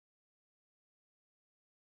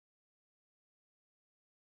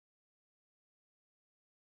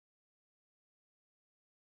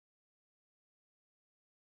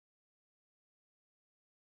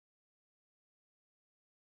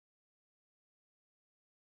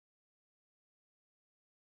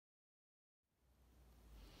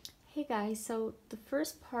Okay guys, so the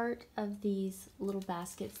first part of these little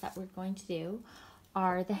baskets that we're going to do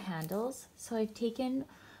are the handles. So I've taken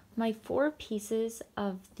my 4 pieces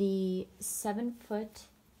of the 7-foot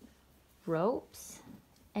ropes,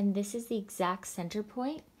 and this is the exact center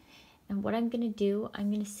point. And what I'm going to do, I'm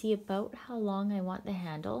going to see about how long I want the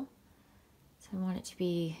handle. So I want it to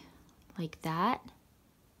be like that.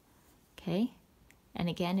 Okay. And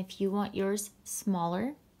again, if you want yours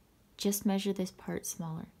smaller, just measure this part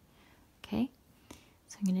smaller. Okay.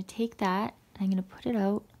 So I'm going to take that, and I'm going to put it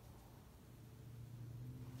out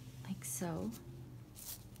like so.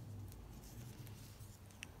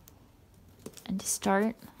 And to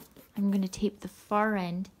start, I'm going to tape the far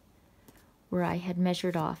end where I had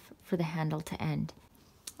measured off for the handle to end.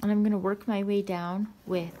 And I'm going to work my way down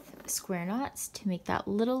with square knots to make that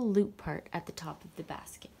little loop part at the top of the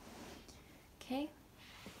basket. Okay.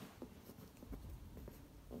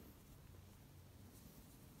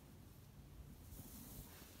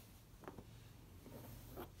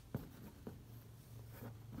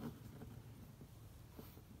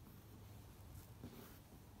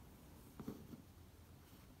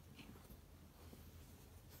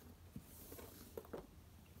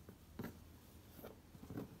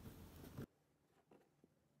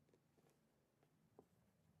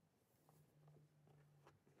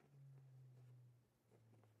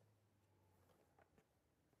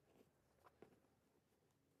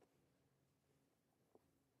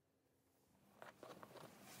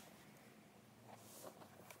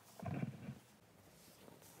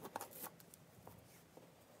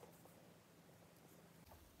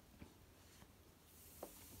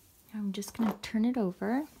 I'm just going to turn it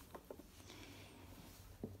over,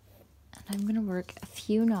 and I'm going to work a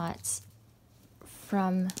few knots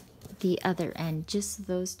from the other end, just so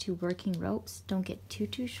those 2 working ropes don't get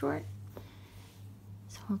too short.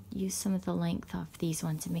 So I'll use some of the length of these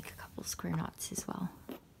ones and make a couple square knots as well.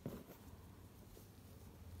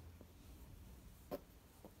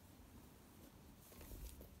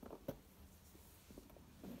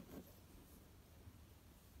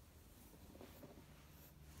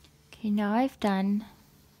 Okay, now I've done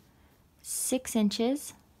 6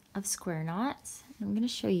 inches of square knots. I'm going to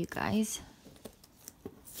show you guys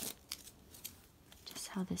just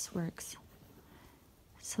how this works.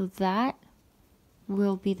 So that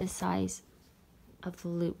will be the size of the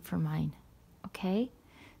loop for mine. Okay,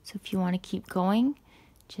 so if you want to keep going,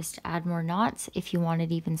 just add more knots. If you want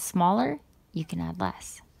it even smaller, you can add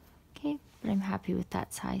less. Okay, but I'm happy with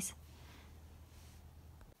that size.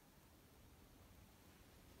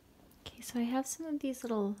 Okay, so I have some of these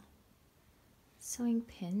little sewing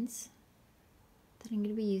pins that I'm going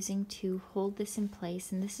to be using to hold this in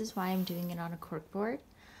place, and this is why I'm doing it on a cork board.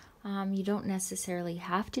 You don't necessarily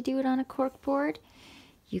have to do it on a cork board.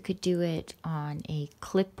 You could do it on a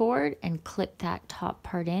clipboard and clip that top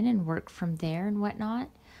part in and work from there and whatnot.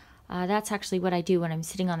 That's actually what I do when I'm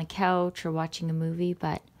sitting on the couch or watching a movie,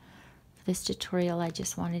 but for this tutorial I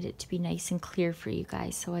just wanted it to be nice and clear for you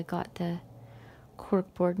guys, so I got the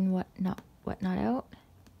cork board and whatnot out.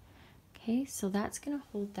 Okay, so that's going to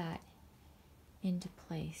hold that into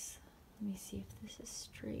place. Let me see if this is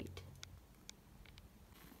straight.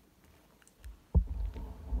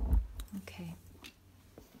 Okay.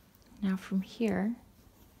 Now from here,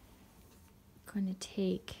 I'm going to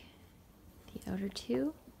take the outer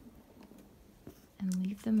 2 and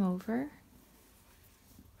leave them over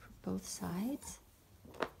for both sides.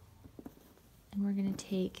 And we're going to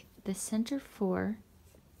take the center 4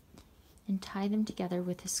 and tie them together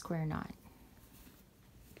with a square knot.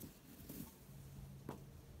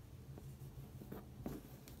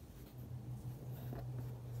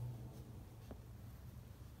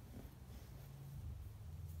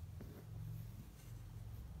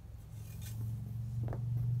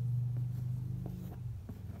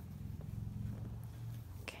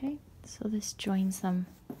 Okay, so this joins them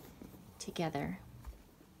together.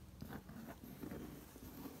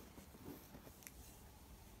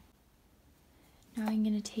 Now I'm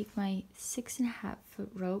going to take my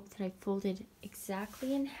 6.5-foot rope that I folded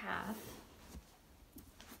exactly in half,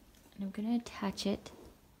 and I'm going to attach it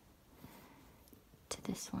to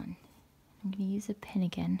this one. I'm going to use a pin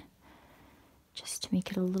again just to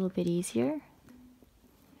make it a little bit easier. I'm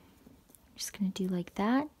just going to do like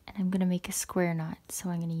that, and I'm going to make a square knot,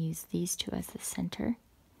 so I'm going to use these 2 as the center.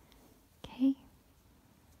 Okay.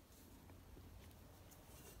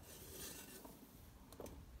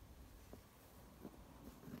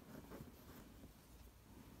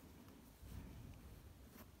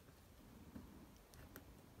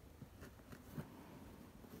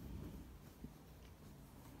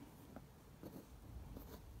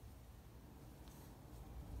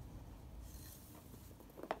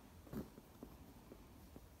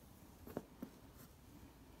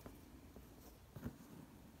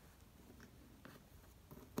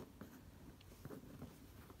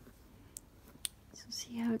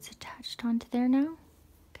 See how it's attached onto there now?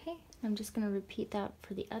 Okay, I'm just going to repeat that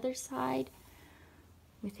for the other side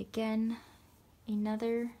with, again,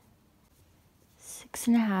 another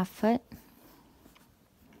 6.5 foot.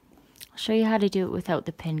 I'll show you how to do it without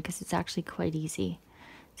the pin because it's actually quite easy.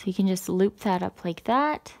 So you can just loop that up like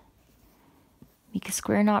that, make a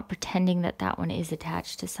square knot pretending that that one is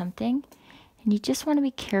attached to something. And you just want to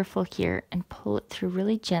be careful here and pull it through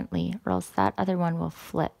really gently, or else that other one will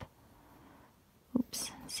flip.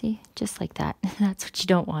 Oops, see, just like that. That's what you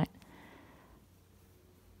don't want.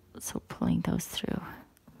 So pulling those through.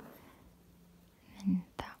 And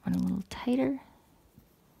that one a little tighter.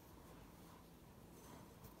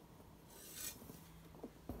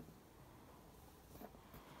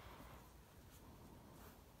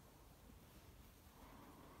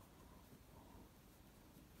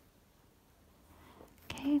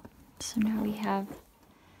 Okay, so now we have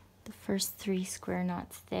the first 3 square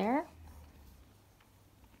knots there.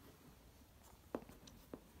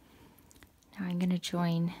 Now I'm going to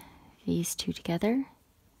join these 2 together.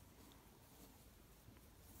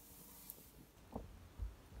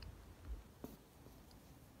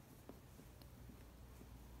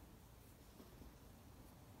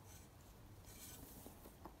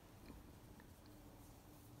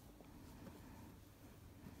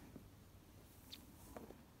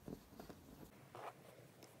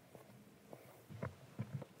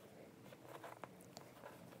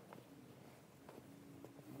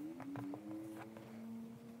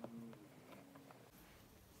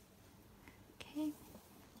 Okay.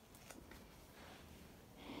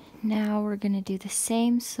 Now we're going to do the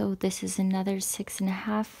same. So this is another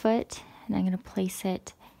 6.5 foot, and I'm going to place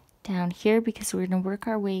it down here because we're going to work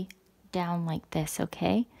our way down like this,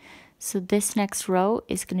 okay? So this next row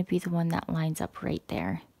is going to be the one that lines up right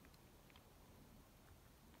there.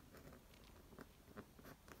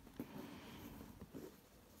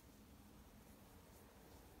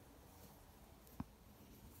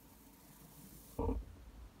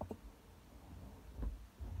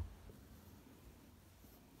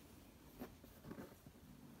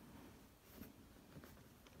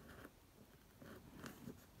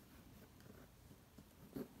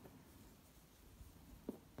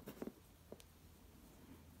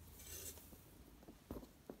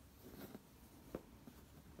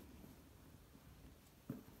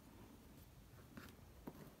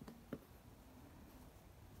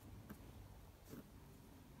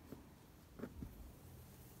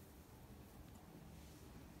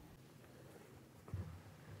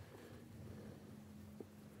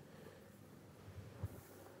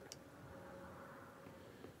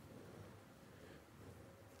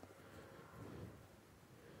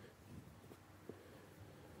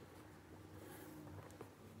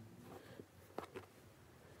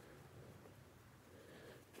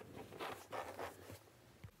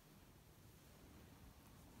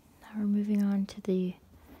 Now we're moving on to the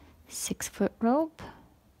 6-foot rope.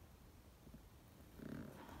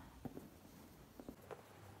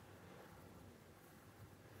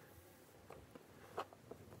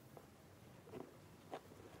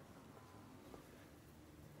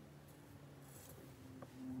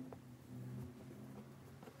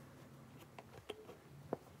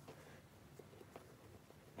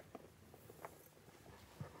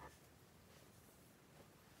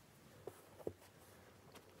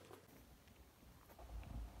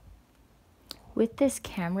 With this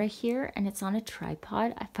camera here, and it's on a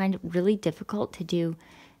tripod, I find it really difficult to do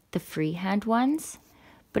the freehand ones.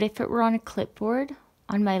 But if it were on a clipboard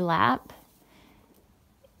on my lap,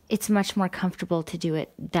 it's much more comfortable to do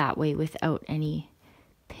it that way without any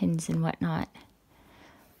pins and whatnot.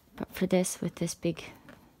 But for this, with this big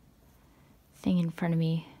thing in front of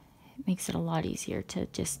me, it makes it a lot easier to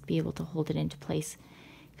just be able to hold it into place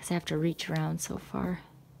because I have to reach around so far.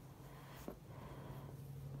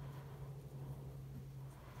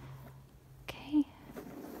 Okay.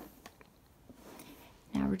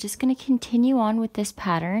 Now we're just going to continue on with this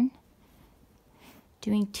pattern,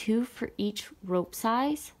 doing 2 for each rope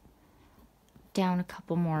size, down a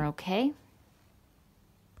couple more, okay?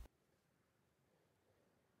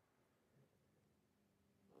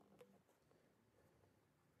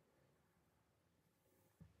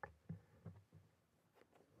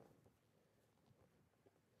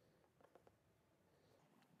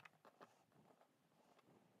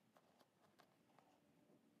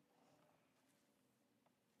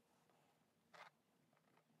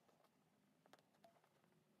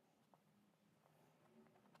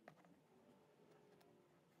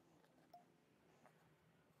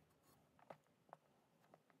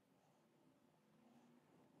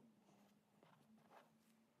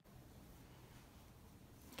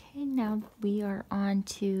 now we are on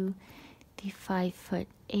to the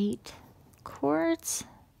 5'8" cords.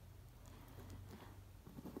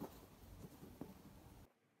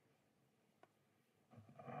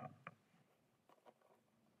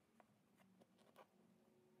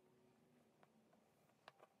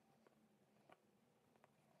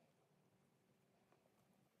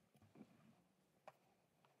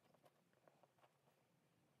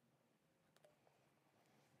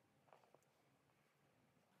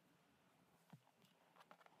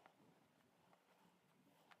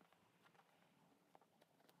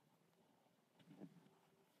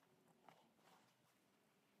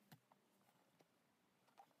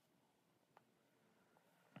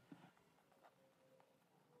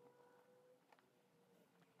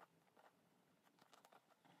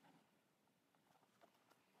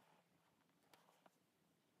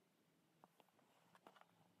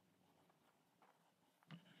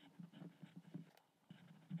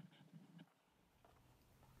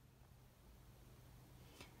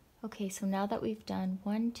 Okay, so now that we've done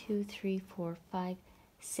 1, 2, 3, 4, 5,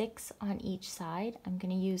 6 on each side, I'm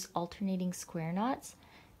going to use alternating square knots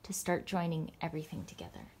to start joining everything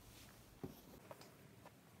together.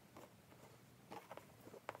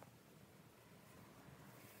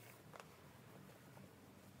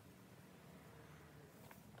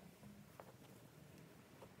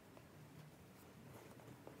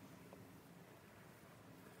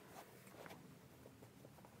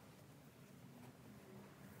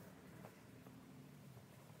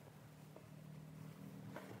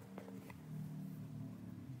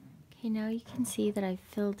 Okay, now you can see that I've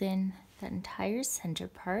filled in that entire center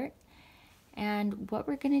part. And what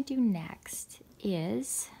we're going to do next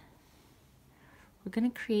is we're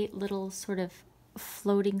going to create little sort of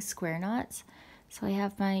floating square knots. So I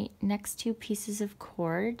have my next two pieces of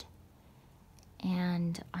cord,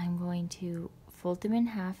 and I'm going to fold them in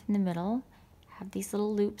half in the middle, have these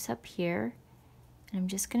little loops up here, and I'm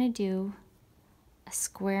just going to do a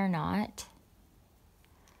square knot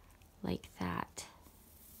like that.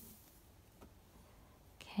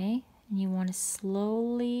 Okay, and you want to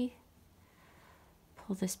slowly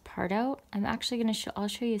pull this part out. I'm actually going to I'll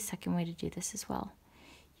show you a second way to do this as well.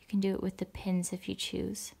 You can do it with the pins if you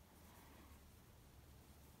choose.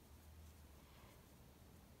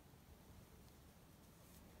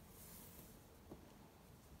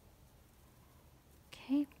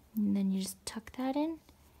 Okay, and then you just tuck that in,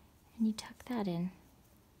 and you tuck that in.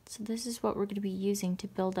 So this is what we're going to be using to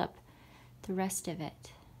build up the rest of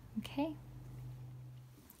it. Okay?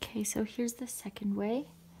 Okay, so here's the second way.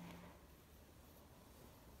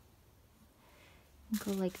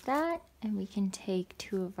 Go like that, and we can take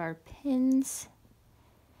two of our pins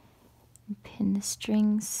and pin the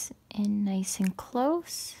strings in nice and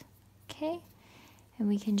close. Okay, and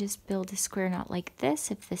we can just build a square knot like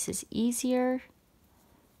this if this is easier.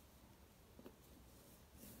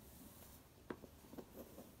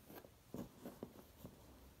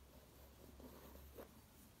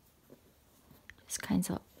 Just kind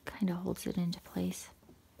of holds it into place.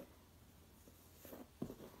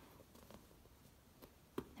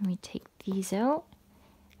 Then we take these out,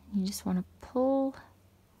 and you just want to pull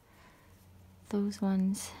those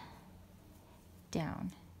ones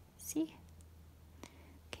down. See?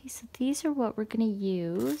 Okay, so these are what we're going to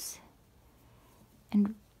use,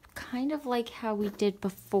 and kind of like how we did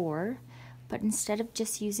before, but instead of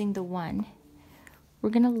just using the one,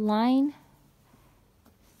 we're going to line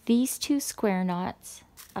these two square knots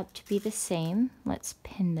up to be the same. Let's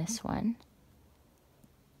pin this one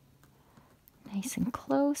nice and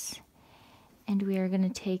close, and we are going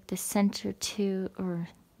to take the center two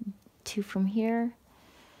from here,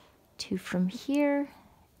 two from here,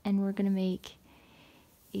 and we're going to make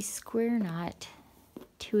a square knot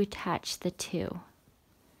to attach the two.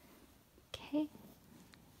 Okay,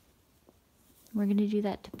 we're going to do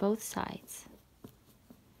that to both sides.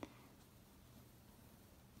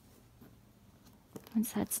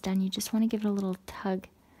 Once that's done, you just want to give it a little tug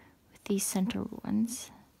with these center ones.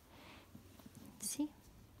 See?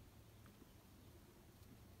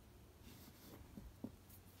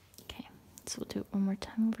 Okay, so we'll do it one more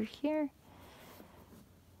time over here.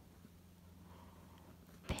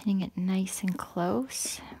 Pinning it nice and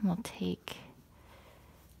close. And we'll take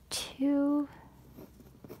 2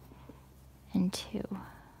 and 2.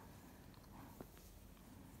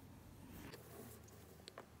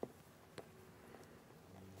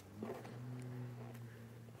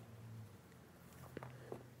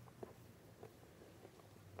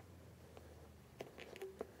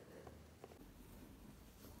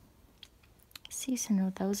 See, so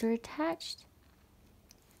now those are attached.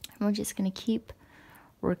 And we're just going to keep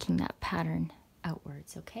working that pattern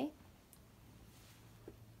outwards, okay?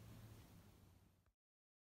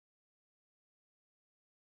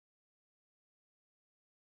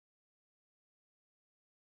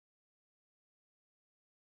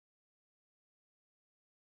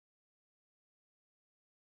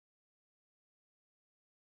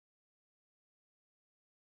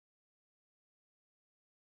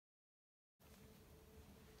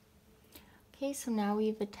 Okay, so now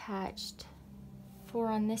we've attached 4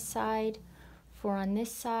 on this side, 4 on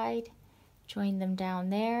this side, join them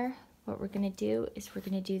down there. What we're going to do is we're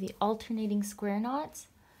going to do the alternating square knots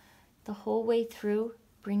the whole way through,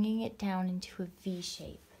 bringing it down into a V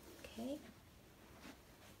shape. Okay.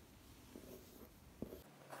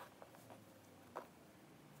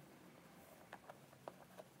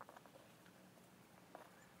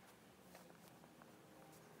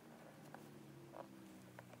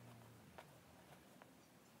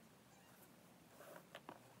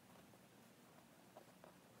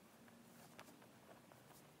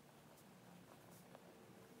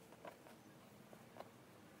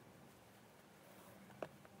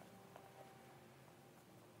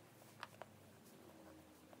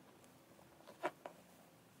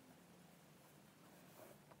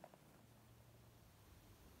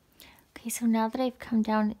 Okay, so now that I've come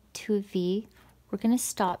down to a V, we're going to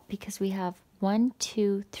stop because we have 1,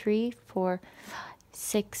 2, 3, 4, 5,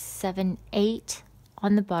 6, 7, 8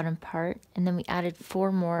 on the bottom part, and then we added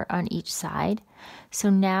 4 more on each side.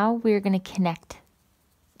 So now we're going to connect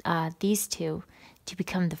these two to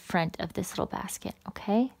become the front of this little basket,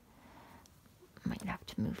 okay? Might have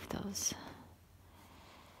to move those.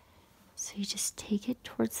 So you just take it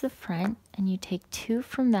towards the front and you take 2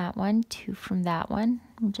 from that one, 2 from that one.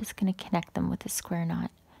 I'm just going to connect them with a square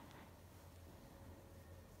knot.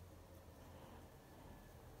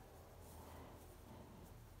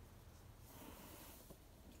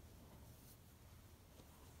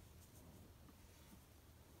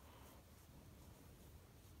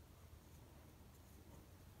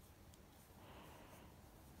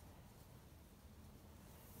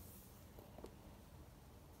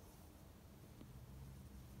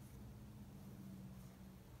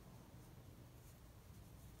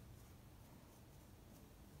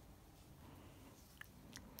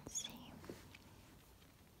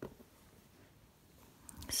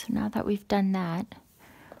 So now that we've done that,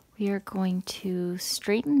 we are going to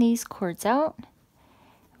straighten these cords out.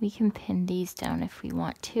 We can pin these down if we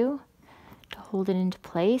want to hold it into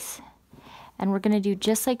place. And we're going to do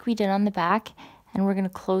just like we did on the back, and we're going to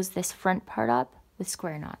close this front part up with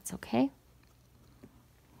square knots, okay?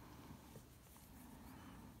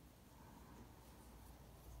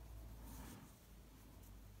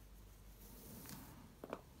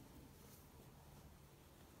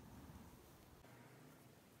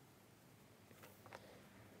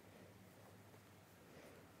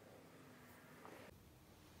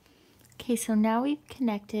 Okay, so now we've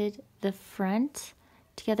connected the front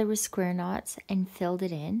together with square knots and filled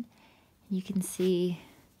it in. You can see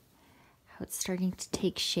how it's starting to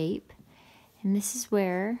take shape. And this is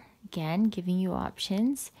where, again, giving you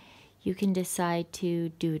options, you can decide to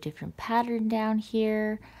do a different pattern down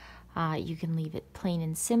here. You can leave it plain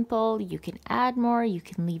and simple. You can add more. You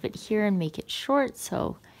can leave it here and make it short,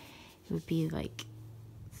 so it would be like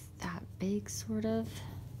that big, sort of.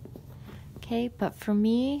 Okay, but for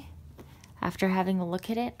me, after having a look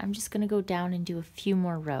at it, I'm just going to go down and do a few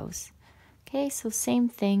more rows. Okay, so same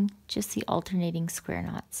thing, just the alternating square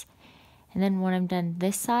knots. And then when I'm done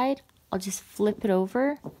this side, I'll just flip it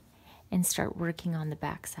over and start working on the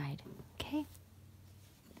back side. Okay.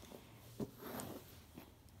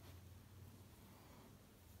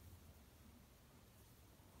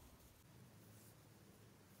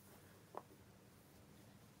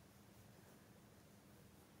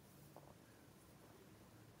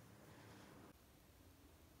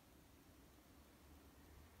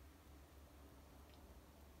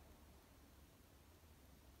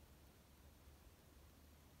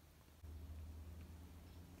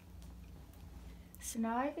 So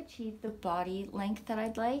now I've achieved the body length that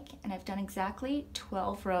I'd like, and I've done exactly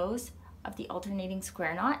 12 rows of the alternating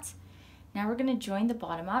square knots. Now we're going to join the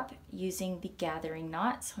bottom up using the gathering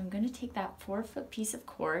knot. So I'm going to take that 4-foot piece of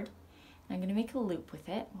cord and I'm going to make a loop with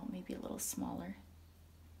it, well, maybe a little smaller.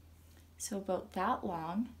 So about that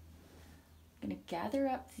long. I'm going to gather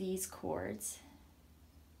up these cords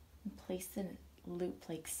and place the loop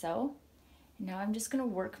like so. And now I'm just going to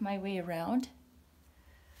work my way around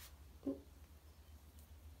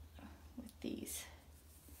these,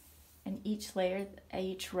 and each layer,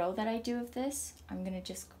 each row that I do of this, I'm going to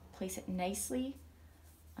just place it nicely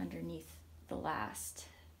underneath the last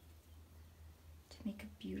to make a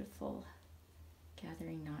beautiful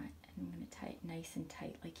gathering knot. And I'm going to tie it nice and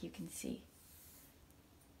tight like you can see.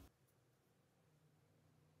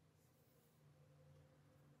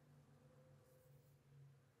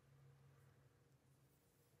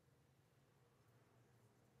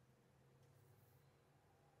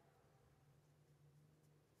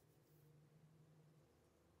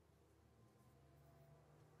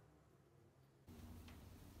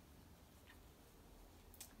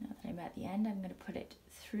 at the end, I'm going to put it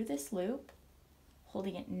through this loop,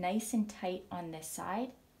 holding it nice and tight on this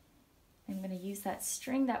side. I'm going to use that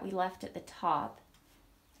string that we left at the top.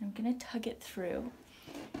 I'm going to tug it through.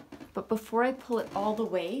 But before I pull it all the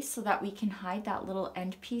way so that we can hide that little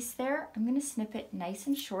end piece there, I'm going to snip it nice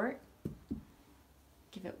and short.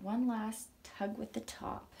 Give it one last tug with the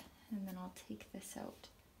top, and then I'll take this out.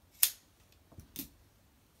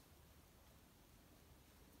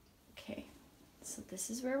 Okay, so this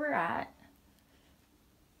is where we're at.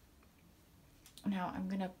 Now I'm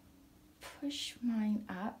going to push mine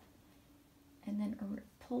up and then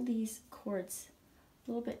pull these cords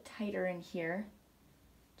a little bit tighter in here,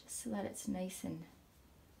 just so that it's nice and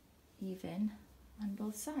even on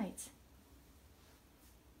both sides.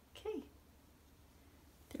 Okay,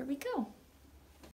 there we go.